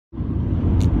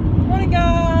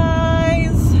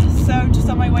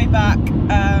way back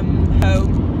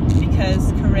home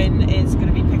because Corinne is going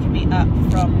to be picking me up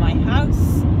from my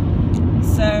house.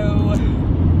 So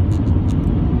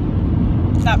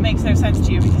that makes no sense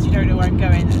to you because you don't know where I'm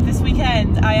going. This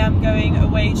weekend I am going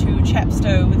away to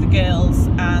Chepstow with the girls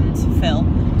and Phil.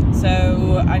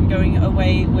 So I'm going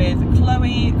away with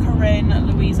Chloe,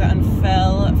 Corinne, Louisa and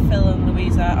Phil. Phil and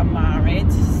Louisa are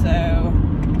married, so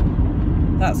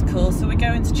that's cool. So we're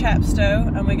going to Chepstow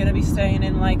and we're going to be staying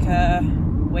in like a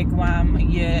wigwam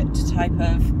yurt type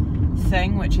of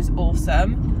thing, which is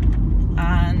awesome.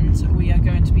 And we are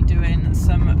going to be doing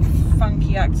some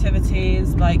funky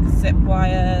activities like zip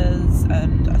wires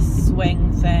and a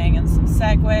swing thing and some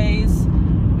segways,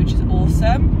 which is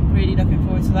awesome. Really looking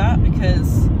forward to that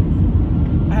because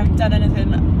I haven't done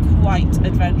anything quite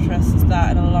adventurous as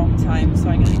that in a long time, so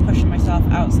I'm going to be pushing myself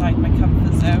outside my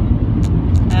comfort zone.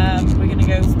 We're going to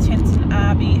go to Tintern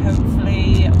Abbey,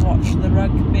 hopefully, watch the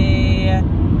rugby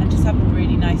and just have a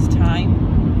really nice time.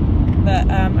 But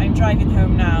I'm driving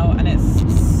home now and it's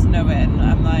snowing.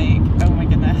 I'm like, oh my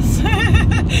goodness.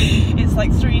 It's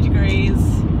like 3 degrees.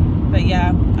 But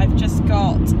yeah, I've just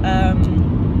got a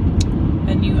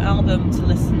new album to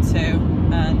listen to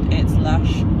and it's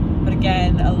lush. But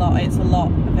again, a lot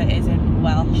of it is in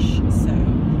Welsh, so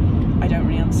I don't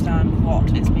really understand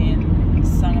what is being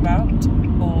sung about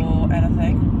or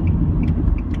anything.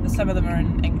 But some of them are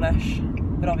in English,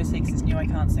 but obviously because it's new I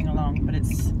can't sing along, but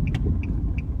it's...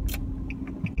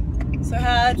 So I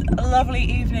had a lovely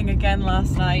evening again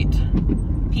last night.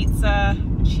 Pizza,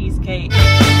 cheesecake.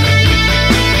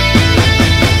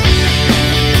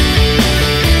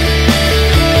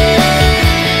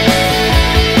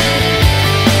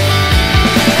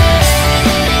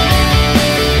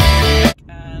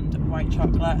 And white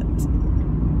chocolate.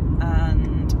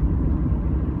 And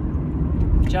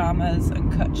pyjamas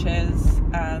and kutches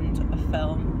and a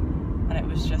film. And it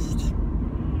was just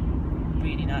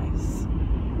really nice.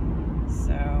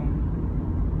 So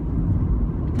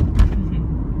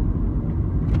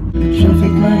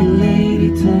traffic light lady,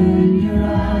 turn your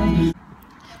eyes.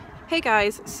 Hey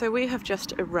guys, so we have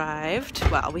just arrived.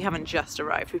 Well, we haven't just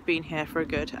arrived, we've been here for a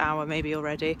good hour maybe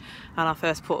already, and our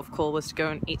first port of call was to go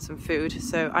and eat some food.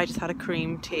 So I just had a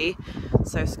cream tea,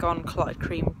 so scone clotted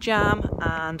cream jam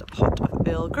and a pot of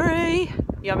Earl Grey,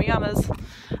 yummy yummers.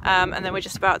 And then we're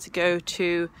just about to go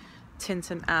to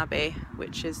Tintern Abbey,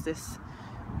 which is this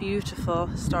beautiful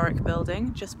historic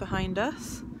building just behind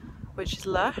us, which is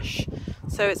lush.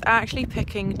 So it's actually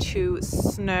picking to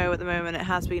snow at the moment. It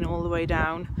has been all the way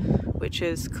down, which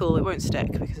is cool. It won't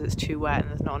stick because it's too wet and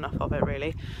there's not enough of it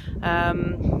really.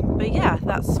 But yeah,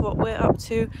 that's what we're up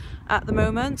to at the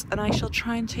moment, and I shall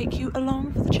try and take you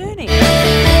along for the journey.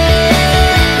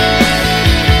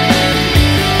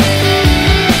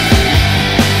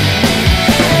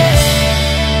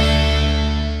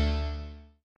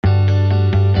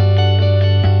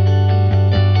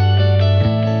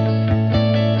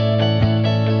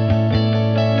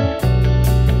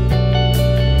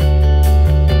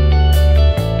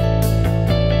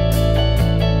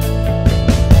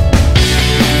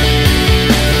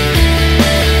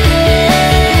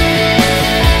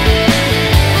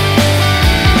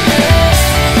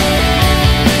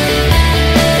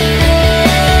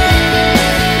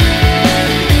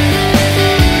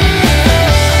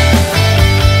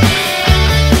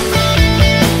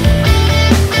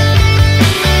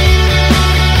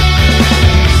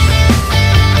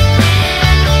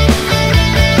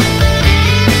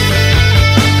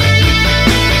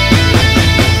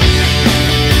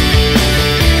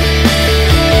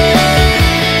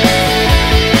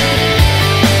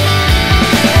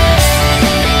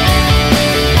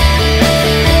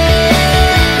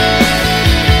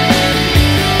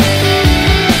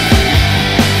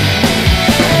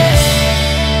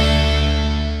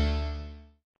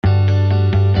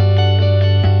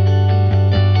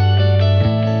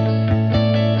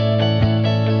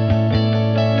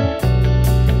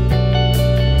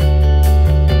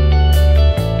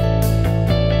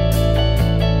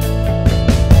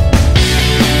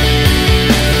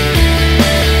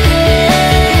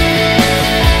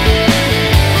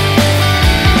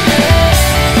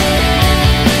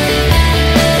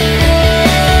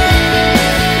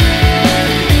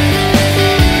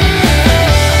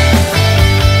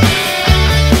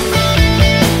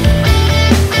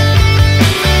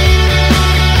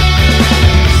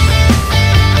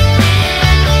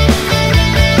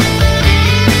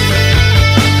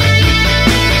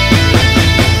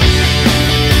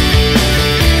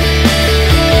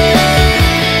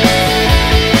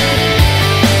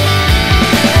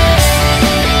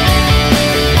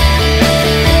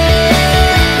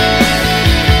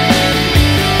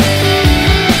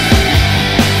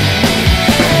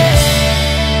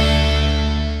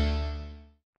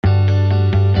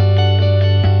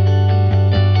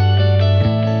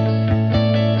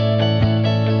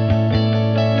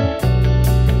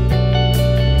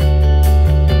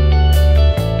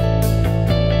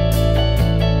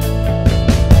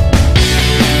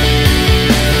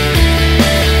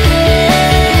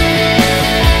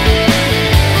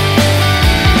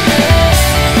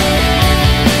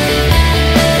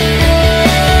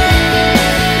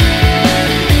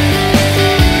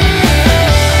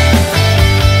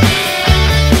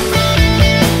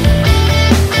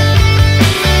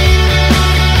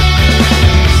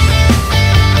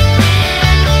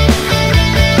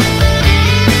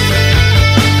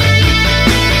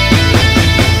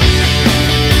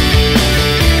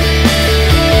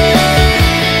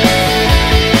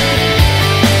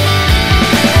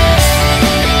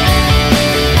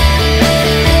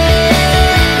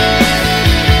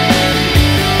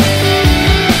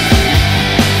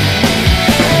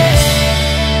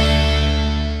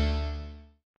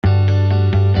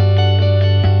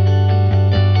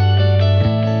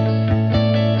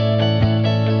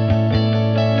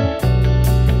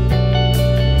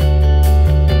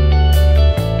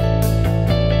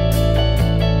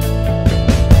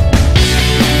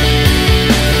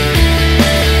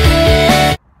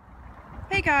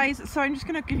 Hi guys, so I'm just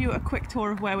going to give you a quick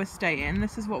tour of where we're staying.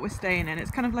 This is what we're staying in.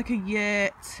 It's kind of like a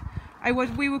yurt.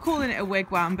 We were calling it a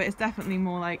wigwam, but it's definitely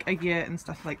more like a yurt and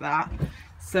stuff like that.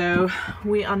 So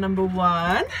we are number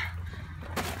 1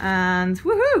 and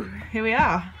woohoo, here we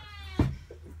are.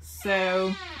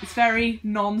 So it's very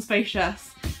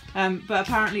non-spacious, but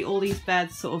apparently all these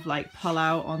beds sort of like pull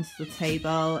out onto the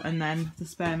table and then the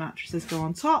spare mattresses go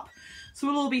on top. So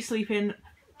we'll all be sleeping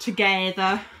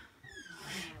together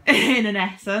in an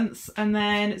essence, and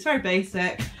then it's very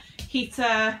basic.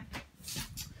 Heater,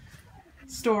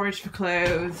 storage for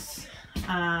clothes,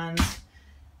 and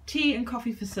tea and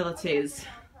coffee facilities,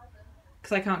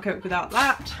 because I can't cope without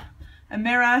that. A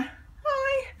mirror,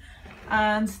 hi,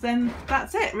 and then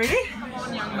that's it really. Come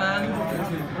on, young man.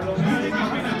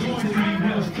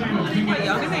 Quite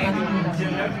young, isn't he?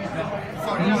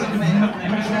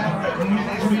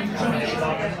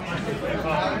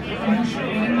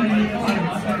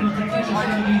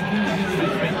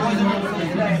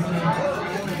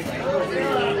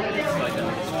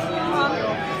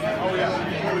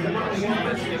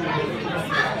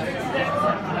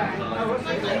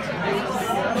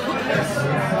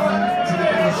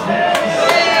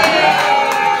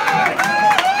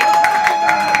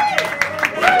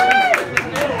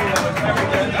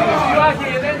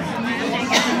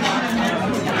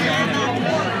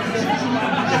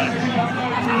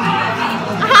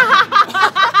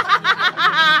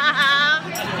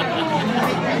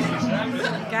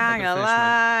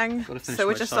 So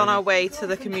we're just on our way to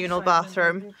the communal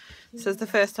bathroom. This is the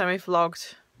first time I've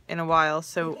vlogged in a while,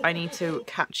 so I need to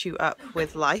catch you up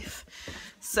with life.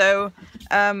 So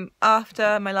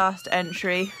after my last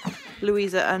entry,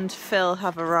 Louisa and Phil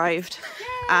have arrived,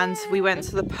 and we went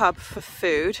to the pub for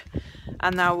food.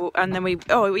 And then we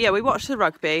watched the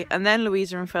rugby, and then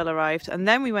Louisa and Phil arrived, and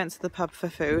then we went to the pub for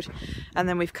food, and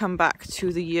then we've come back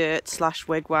to the yurt slash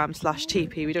wigwam slash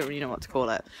teepee, we don't really know what to call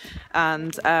it,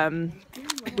 and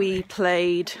we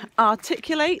played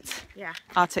Articulate,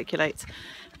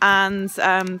 and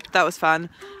that was fun.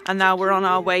 And now we're on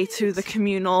our way to the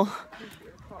communal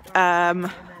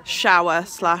shower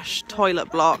slash toilet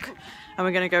block, and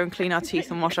we're going to go and clean our teeth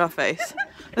and wash our face.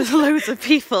 There's loads of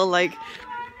people like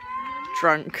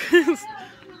drunk,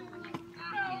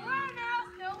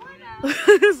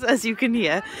 as you can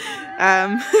hear.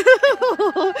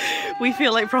 We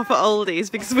feel like proper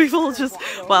oldies because we've all just,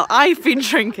 well, I've been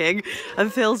drinking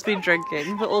and Phil's been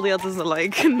drinking, but all the others are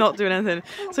like not doing anything.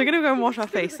 So we're gonna go and wash our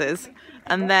faces,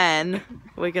 and then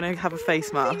we're gonna have a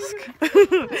face mask.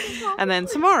 And then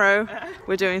tomorrow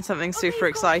we're doing something super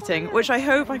exciting, which I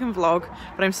hope I can vlog,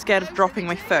 but I'm scared of dropping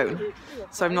my phone,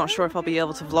 so I'm not sure if I'll be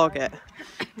able to vlog it.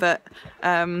 But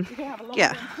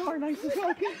yeah.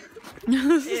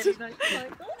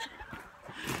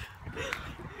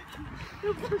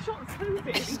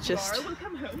 It's just,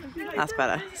 that's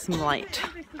better, some light.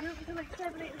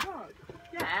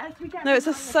 No, it's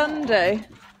a Sunday.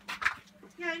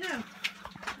 Yeah, I know.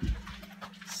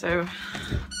 So,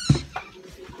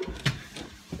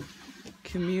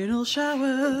 communal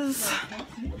showers,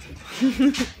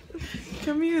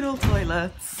 communal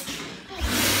toilets.